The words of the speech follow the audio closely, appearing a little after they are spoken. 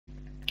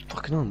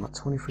Fucking hell, I'm at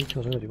 23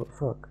 kills already, what the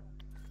fuck?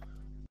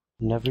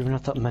 Never even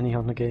had that many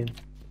on the game.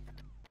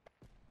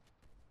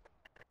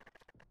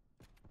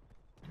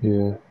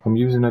 Yeah, I'm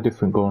using a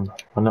different gun.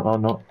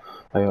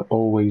 I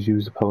always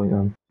use the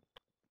Pelican.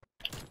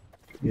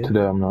 Yeah.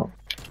 Today I'm not.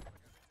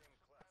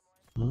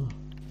 Oh.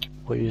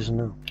 What are you using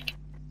now?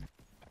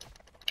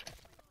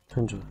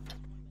 Tundra.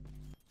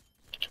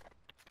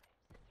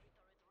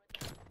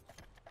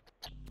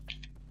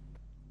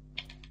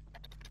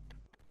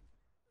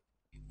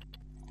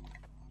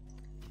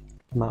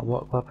 Matt,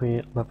 what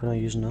weapon are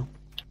you using now?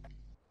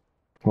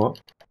 What?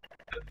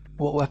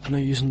 What weapon are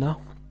you using now?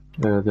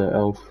 The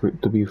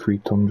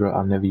LW3 Tundra,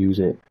 I never use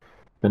it.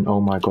 And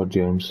oh my god,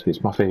 James,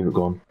 it's my favourite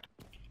gun.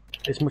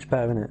 It's much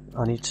better, isn't it?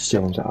 I need to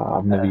James,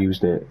 I've never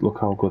used it. Look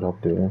how good I'm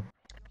doing.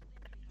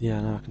 Yeah,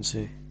 now I can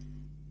see.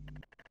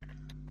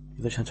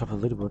 You're literally on top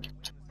of the leaderboard.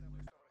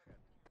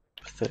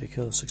 30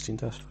 kills, 16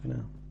 deaths, fucking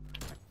hell.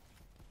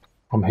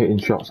 I'm hitting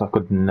shots I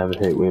could never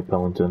hit with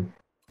Pellington.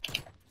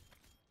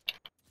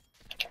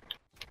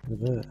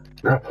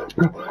 Bro,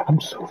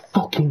 I'm so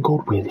fucking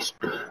good with this.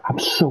 I'm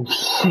so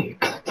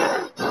sick.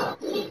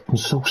 I'm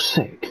so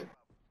sick.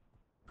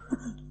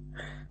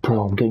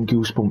 Bro, I'm getting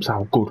goosebumps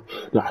how good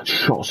that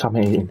shots I'm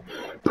hitting.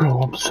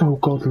 Bro, I'm so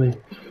godly.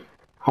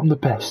 I'm the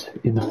best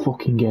in the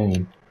fucking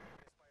game.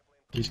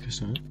 these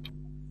guys are.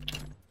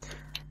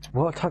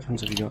 What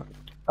attachments have you got?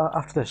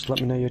 After this,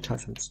 let me know your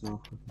attachments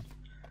now.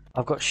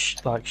 I've got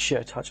like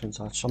shit attachments,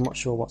 so I'm not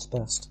sure what's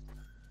best.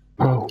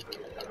 Bro. Did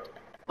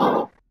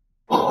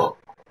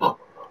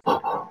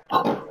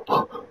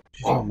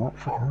you find that?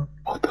 Fucking hell.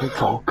 What the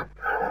fuck?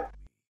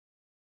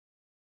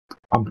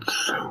 I'm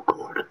so